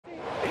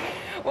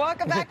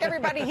Welcome back,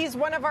 everybody. He's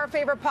one of our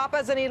favorite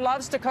papas, and he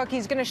loves to cook.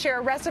 He's going to share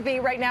a recipe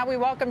right now. We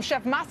welcome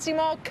Chef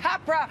Massimo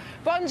Capra.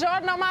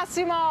 Buongiorno,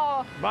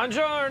 Massimo.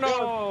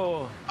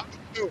 Buongiorno.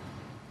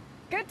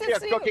 Good to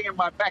see cooking you. in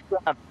my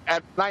backyard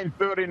at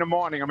 9:30 in the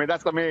morning. I mean,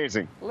 that's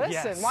amazing. Listen,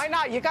 Yes. why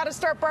not? You got to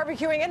start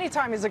barbecuing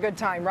anytime is a good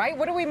time, right?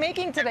 What are we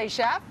making today,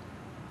 Chef?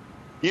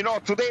 You know,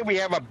 today we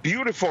have a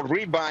beautiful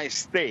ribeye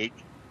steak,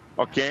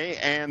 okay?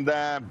 And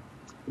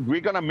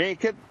we're going to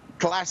make it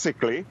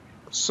classically.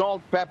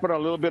 Salt, pepper, a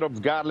little bit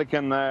of garlic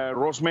and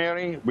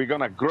rosemary. We're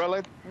going to grill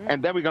it,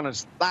 and then we're going to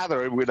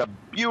slather it with a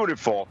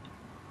beautiful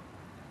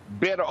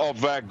bit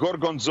of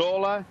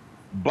gorgonzola,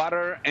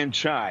 butter, and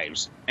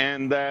chives.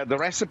 And the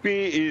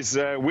recipe is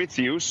with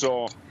you,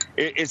 so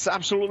it's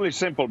absolutely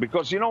simple,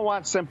 because you know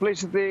what?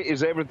 Simplicity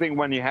is everything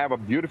when you have a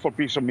beautiful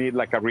piece of meat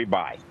like a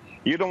ribeye.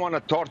 You don't want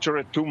to torture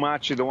it too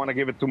much. You don't want to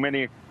give it too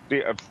many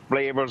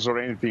flavors or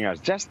anything else.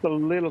 Just a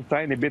little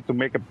tiny bit to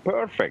make it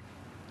perfect.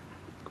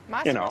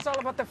 Massimo, it's all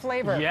about the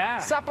flavor. Yeah.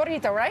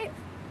 Saporito, right?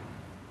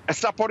 A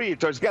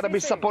saporito. It's got to be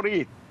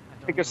saporito.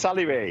 Take a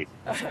salivate.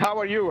 How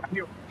are you?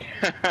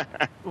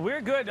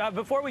 We're good.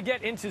 Before we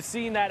get into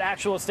seeing that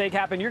actual steak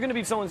happen, you're going to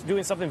be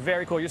doing something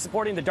very cool. You're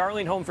supporting the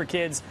Darling Home for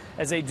Kids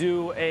as they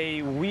do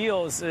a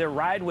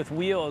Ride with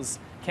Wheels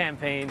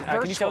campaign.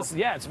 Can you tell us?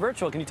 Yeah, it's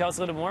virtual. Can you tell us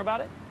a little more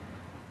about it?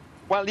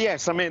 Well,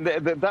 yes. I mean,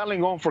 the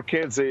Darling Home for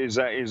Kids is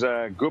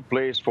a good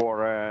place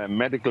for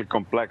medically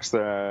complex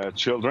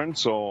children.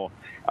 So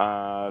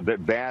the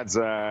dads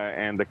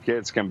and the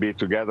kids can be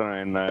together,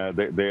 and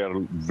they are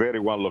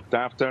very well looked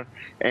after.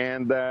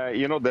 And,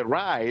 you know, the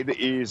ride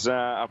is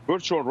a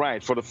virtual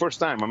ride for the first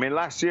time. I mean,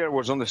 last year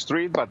was on the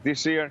street, but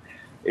this year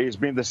it's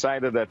been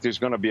decided that it's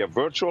going to be a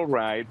virtual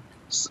ride.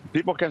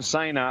 People can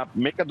sign up,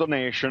 make a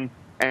donation.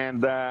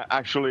 And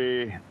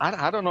actually,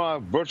 I don't know how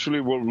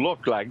virtually will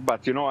look like,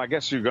 but, you know, I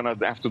guess you're going to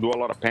have to do a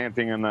lot of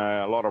panting and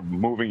a lot of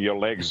moving your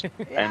legs.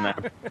 Yeah.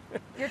 And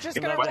you're just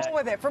going to roll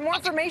with it. For more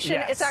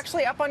information, it's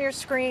actually up on your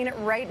screen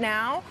right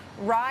now,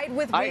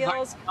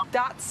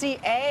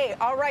 ridewithwheels.ca.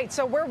 All right,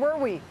 so where were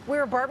we? We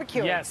were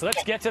barbecuing. Yeah, so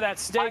let's get to that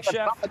steak,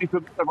 Chef. Somebody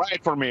to do the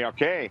ride for me,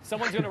 okay?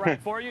 Someone's going to ride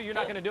for you? You're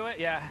not going to do it?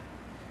 Yeah.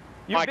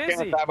 You're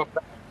busy.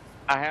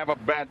 I have a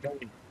bad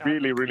day.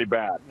 Really, really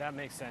bad. That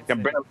makes sense. Yeah.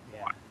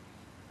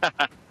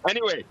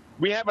 Anyway,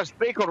 we have a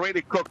steak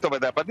already cooked over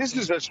there, but this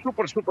is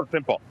super, super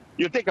simple.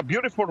 You take a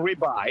beautiful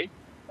ribeye,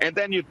 and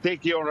then you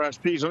take your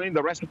seasoning.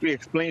 The recipe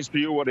explains to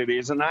you what it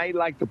is, and I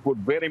like to put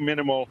very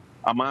minimal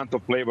amount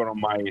of flavor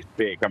on my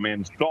steak. I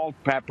mean, salt,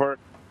 pepper.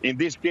 In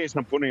this case,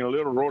 I'm putting a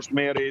little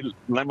rosemary,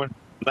 lemon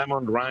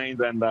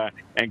rind, and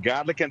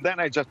garlic, and then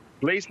I just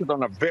place it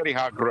on a very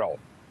hot grill,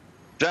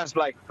 just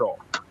like so.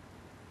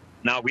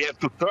 Now, we have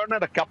to turn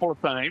it a couple of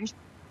times,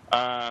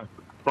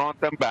 front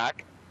and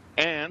back.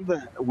 And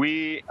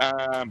we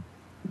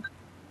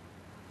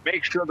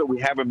make sure that we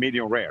have a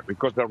medium rare,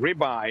 because the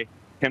ribeye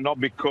cannot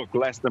be cooked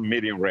less than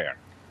medium rare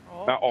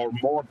or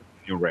more than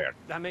medium rare.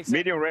 That makes sense.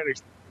 Medium rare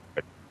is,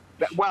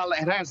 well,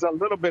 it has a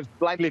little bit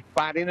slightly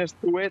fattiness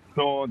to it,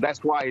 so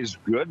that's why it's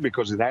good,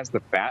 because it has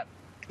the fat.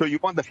 So you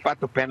want the fat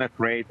to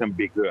penetrate and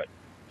be good.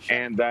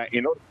 And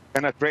in order to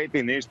penetrate,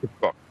 it needs to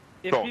cook.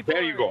 So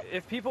there you go.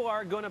 If people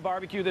are going to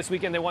barbecue this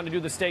weekend, they want to do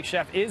the steak,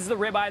 Chef, is the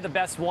ribeye the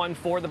best one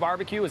for the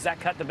barbecue? Is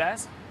that cut the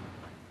best?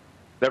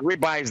 The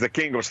ribeye is the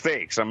king of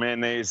steaks. I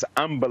mean, it's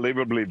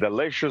unbelievably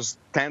delicious,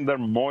 tender,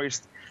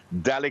 moist,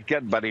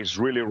 delicate, but it's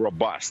really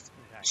robust.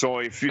 Okay. So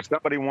if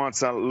somebody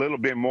wants a little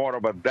bit more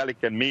of a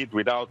delicate meat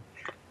without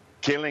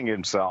killing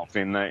himself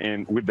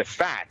with the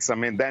fats, I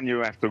mean, then you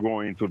have to go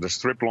into the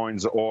strip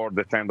loins or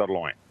the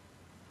tenderloin.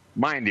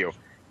 Mind you,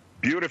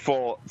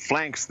 beautiful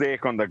flank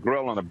steak on the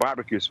grill on the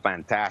barbecue is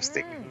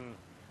fantastic.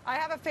 I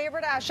have a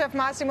favorite, Chef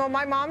Massimo.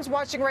 My mom's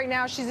watching right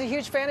now. She's a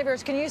huge fan of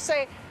yours. Can you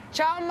say,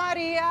 Ciao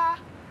Maria?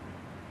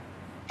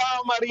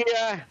 Ciao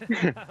Maria!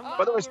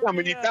 Ma dove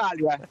siamo in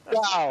Italia?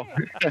 Ciao!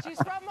 She's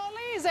from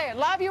Molise.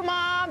 Love you,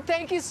 Mom.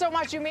 Thank you so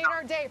much. You made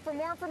our day. For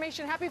more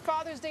information, happy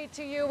Father's Day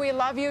to you. We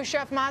love you,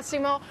 Chef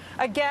Massimo.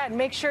 Again,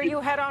 make sure you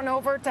head on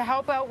over to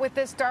help out with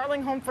this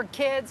Darling Home for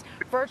Kids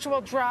virtual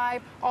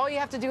drive. All you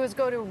have to do is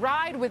go to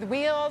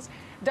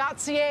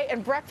ridewithwheels.ca,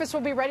 and breakfast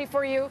will be ready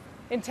for you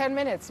in 10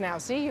 minutes now.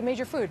 See, you made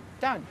your food.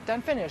 Done,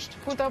 finished.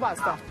 Punto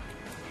basta.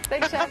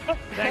 Thanks, Chef.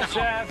 Thanks,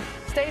 Chef.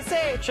 Stay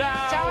safe.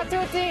 Ciao. Ciao a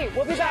tutti.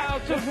 We'll be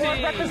back with more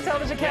Breakfast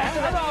Television.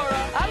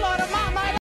 Allora. Allora, Mama.